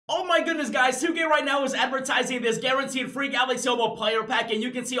Oh my goodness, guys, 2K right now is advertising this guaranteed free Galaxy Opal player pack, and you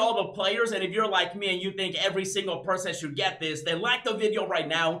can see all the players. And if you're like me and you think every single person should get this, then like the video right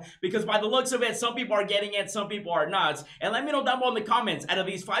now, because by the looks of it, some people are getting it, some people are not. And let me know down below in the comments, out of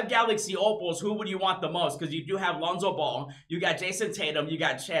these 5 Galaxy Opals, who would you want the most? Because you do have Lonzo Ball, you got Jayson Tatum, you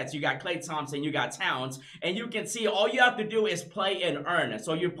got Chet, you got Klay Thompson, you got Towns, and you can see all you have to do is play and earn.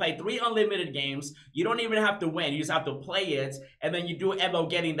 So you play 3 unlimited games, you don't even have to win, you just have to play it, and then you do end up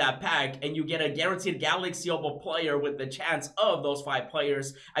getting that pack, and you get a guaranteed Galaxy Opal player with the chance of those 5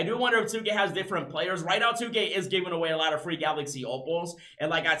 players. I do wonder if 2K has different players. Right now, 2K is giving away a lot of free Galaxy Opals, and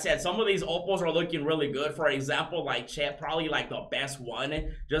like I said, some of these Opals are looking really good. For example, like Chet, probably like the best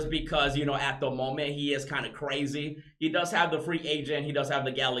one, just because, you know, at the moment, he is kind of crazy. He does have the free agent, he does have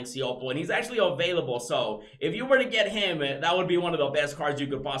the Galaxy Opal, and he's actually available. So if you were to get him, that would be one of the best cards you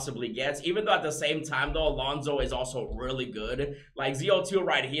could possibly get. Even though at the same time, though, Lonzo is also really good. Like ZO2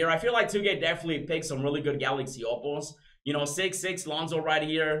 right here, I feel like 2K definitely picked some really good Galaxy Opals. You know, 6'6" Lonzo right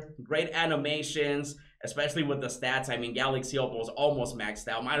here, great animations, especially with the stats. I mean, Galaxy Opal's almost maxed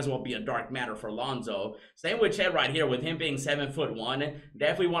out. Might as well be a dark matter for Lonzo. Same with Chet right here, with him being 7'1",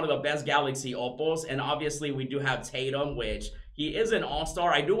 definitely one of the best Galaxy Opals. And obviously, we do have Tatum, which he is an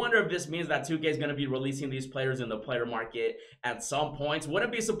all-star. I do wonder if this means that 2K is going to be releasing these players in the player market at some point.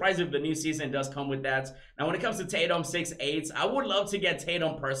 Wouldn't be surprised if the new season does come with that. Now, when it comes to Tatum, 6'8", I would love to get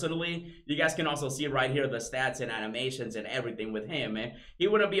Tatum personally. You guys can also see right here the stats and animations and everything with him. He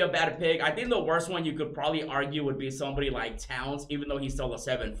wouldn't be a bad pick. I think the worst one you could probably argue would be somebody like Towns, even though he's still a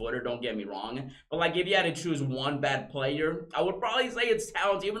 7-footer, don't get me wrong. But like, if you had to choose one bad player, I would probably say it's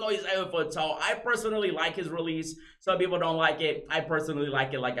Towns, even though he's 7 foot tall. I personally like his release. Some people don't like it. I personally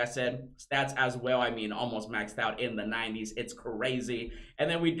like it. Like I said, stats as well. I mean, almost maxed out in the 90s. It's crazy. And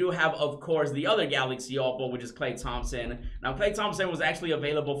then we do have, of course, the other Galaxy Opal, which is Klay Thompson. Now, Klay Thompson was actually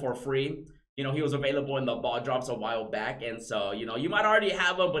available for free. You know, he was available in the ball drops a while back. And so, you know, you might already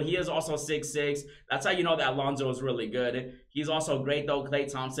have him, but he is also 6'6". That's how you know that Lonzo is really good. He's also great, though.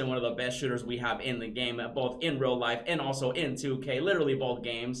 Klay Thompson, one of the best shooters we have in the game, both in real life and also in 2K, literally both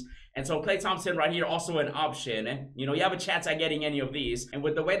games. And so Klay Thompson right here, also an option. You know, you have a chance at getting any of these. And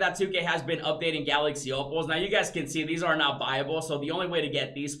with the way that 2K has been updating Galaxy Opals, now you guys can see these are not buyable. So the only way to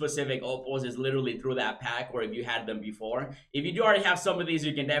get these specific Opals is literally through that pack, or if you had them before. If you do already have some of these,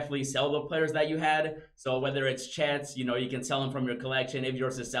 you can definitely sell the players that you had. So whether it's Chet's, you know, you can sell them from your collection if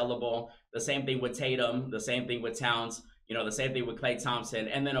yours is sellable. The same thing with Tatum, the same thing with Towns. You know, the same thing with Klay Thompson.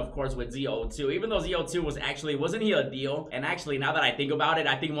 And then, of course, with ZO2. Even though ZO2 was actually, wasn't he a deal? And actually, now that I think about it,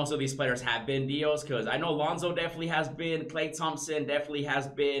 I think most of these players have been deals. Because I know Lonzo definitely has been. Klay Thompson definitely has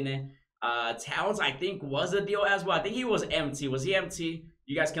been. Towns, I think, was a deal as well. I think he was empty. Was he empty?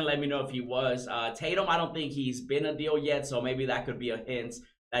 You guys can let me know if he was. Tatum, I don't think he's been a deal yet. So maybe that could be a hint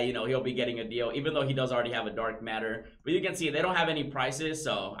that, you know, he'll be getting a deal, even though he does already have a dark matter. But you can see they don't have any prices.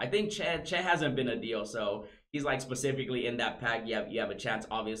 So I think Chet hasn't been a deal. So he's like specifically in that pack. You have a chance,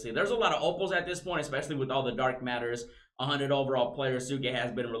 obviously. There's a lot of Opals at this point, especially with all the dark matters. 100 overall players 2K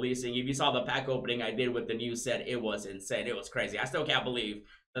has been releasing. If you saw the pack opening I did with the new set, it was insane. It was crazy. I still can't believe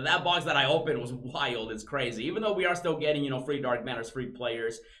that box that I opened was wild. It's crazy. Even though we are still getting, you know, free dark matters, free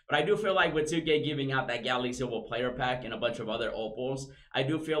players. But I do feel like with 2K giving out that Galaxy Opal player pack and a bunch of other Opals, I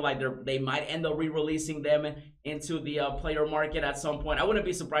do feel like they might end up re-releasing them into the player market at some point. I wouldn't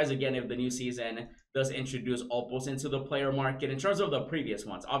be surprised again if the new season does introduce Opals into the player market. In terms of the previous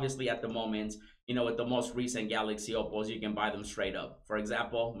ones, obviously at the moment, you know, with the most recent Galaxy Opals, you can buy them straight up. For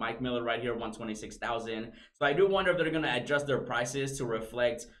example, Mike Miller right here, 126,000. So I do wonder if they're going to adjust their prices to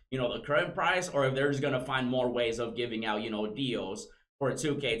reflect, you know, the current price, or if they're just going to find more ways of giving out, you know, deals for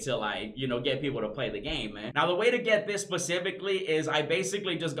 2K to, like, you know, get people to play the game, man. Now, the way to get this specifically is I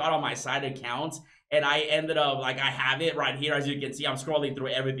basically just got on my side account, and I ended up, like, I have it right here. As you can see, I'm scrolling through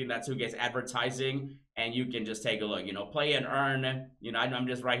everything that 2K is advertising, and you can just take a look, you know, play and earn. You know, I'm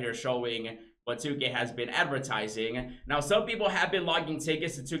just right here showing what 2K has been advertising. Now, some people have been logging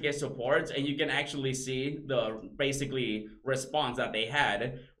tickets to 2K support, and you can actually see the basically response that they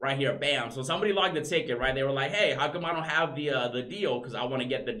had right here. Bam. So somebody logged the ticket, right? They were like, hey, how come I don't have the deal? Because I want to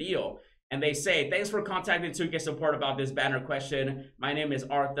get the deal. And they say, thanks for contacting 2K support about this banner question. My name is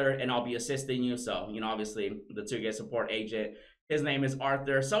Arthur, and I'll be assisting you. So, you know, obviously the 2K support agent, his name is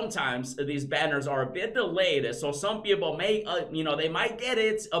Arthur. Sometimes these banners are a bit delayed, so some people may, you know, they might get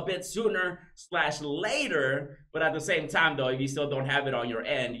it a bit sooner / later. But at the same time, though, if you still don't have it on your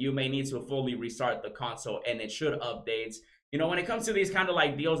end, you may need to fully restart the console, and it should update You know, when it comes to these kind of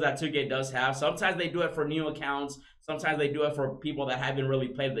like deals that 2K does have, sometimes they do it for new accounts. Sometimes they do it for people that haven't really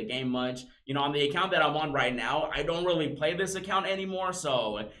played the game much. You know, on the account that I'm on right now, I don't really play this account anymore.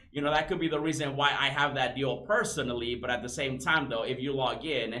 So, you know, that could be the reason why I have that deal personally. But at the same time, though, if you log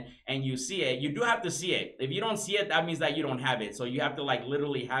in and you see it, you do have to see it. If you don't see it, that means that you don't have it. So you have to like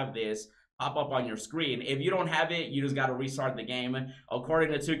literally have this pop up on your screen. If you don't have it, you just got to restart the game.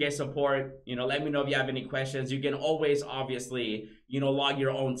 According to 2K support, you know, let me know if you have any questions. You can always obviously, you know, log your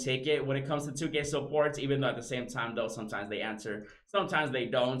own ticket when it comes to 2K supports, even though at the same time, though, sometimes they answer, sometimes they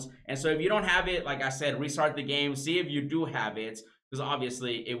don't. And so if you don't have it, like I said, restart the game, see if you do have it, because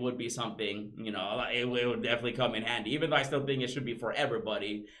obviously it would be something, you know, it would definitely come in handy, even though I still think it should be for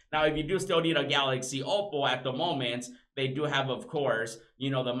everybody. Now, if you do still need a Galaxy Opal at the moment, they do have, of course, you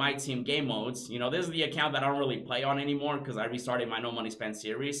know, the MyTeam game modes. You know, this is the account that I don't really play on anymore because I restarted my No Money Spent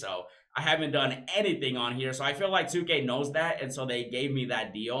series, so I haven't done anything on here. So I feel like 2K knows that, and so they gave me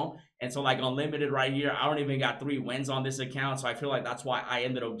that deal. And so like unlimited right here, I don't even got 3 wins on this account. So I feel like that's why I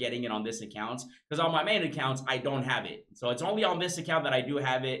ended up getting it on this account, because on my main accounts, I don't have it. So it's only on this account that I do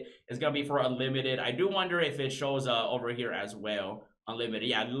have it. It's going to be for unlimited. I do wonder if it shows over here as well. Unlimited,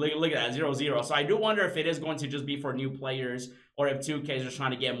 yeah, look at that, 0-0. So I do wonder if it is going to just be for new players, or if 2K is just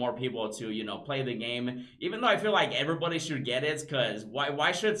trying to get more people to, you know, play the game. Even though I feel like everybody should get it, because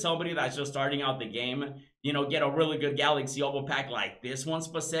why should somebody that's just starting out the game, you know, get a really good Galaxy Opal pack like this one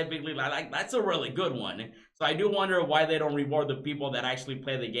specifically? Like that's a really good one. So I do wonder why they don't reward the people that actually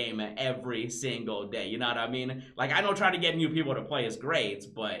play the game every single day. You know what I mean? Like, I know trying to get new people to play is great,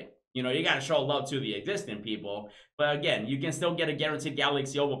 but you know, you got to show love to the existing people. But again, you can still get a guaranteed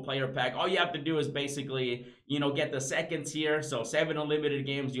Galaxy Opal player pack. All you have to do is basically, you know, get the second tier. So 7 unlimited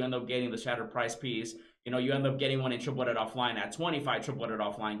games, you end up getting the Shattered Price piece. You know, you end up getting one in Triple It Offline at 25 Triple It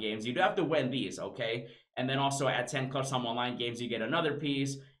Offline games. You do have to win these, okay? And then also at 10 Clutch Time Online games, you get another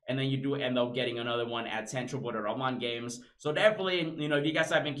piece. And then you do end up getting another one at 10 Triple It Online games. So definitely, you know, if you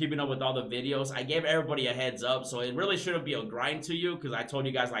guys have been keeping up with all the videos, I gave everybody a heads up. So it really shouldn't be a grind to you, because I told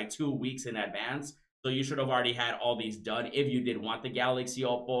you guys like 2 weeks in advance. So you should have already had all these done if you did want the Galaxy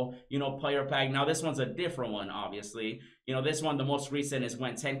Opal, you know, player pack. Now this one's a different one, obviously. You know, this one, the most recent is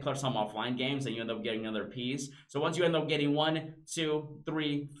when 10 Clutch Time Offline games, and you end up getting another piece. So once you end up getting 1, 2,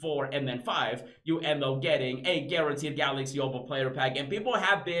 3, 4, and then 5, you end up getting a guaranteed Galaxy Opal player pack. And people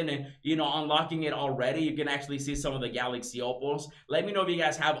have been, you know, unlocking it already. You can actually see some of the Galaxy Opals. Let me know if you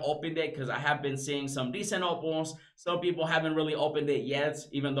guys have opened it, because I have been seeing some decent Opals. Some people haven't really opened it yet,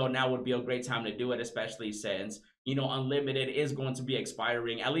 even though now would be a great time to do it, especially since, you know, unlimited is going to be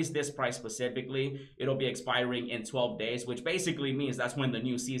expiring, at least this price specifically. It'll be expiring in 12 days, which basically means that's when the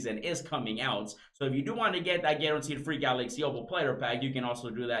new season is coming out. So if you do want to get that guaranteed free Galaxy Opal player pack, you can also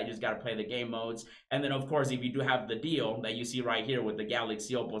do that. You just got to play the game modes. And then, of course, if you do have the deal that you see right here with the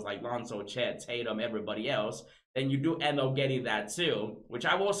Galaxy Opals like Lonzo, Chet, Tatum, everybody else, then you do end up getting that too, which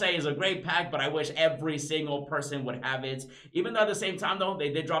I will say is a great pack, but I wish every single person would have it. Even though at the same time, though, they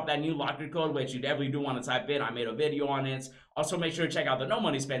did drop that new locker code, which you definitely do want to type in. I made a video on it. Also, make sure to check out the No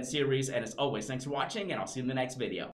Money Spent series. And as always, thanks for watching, and I'll see you in the next video.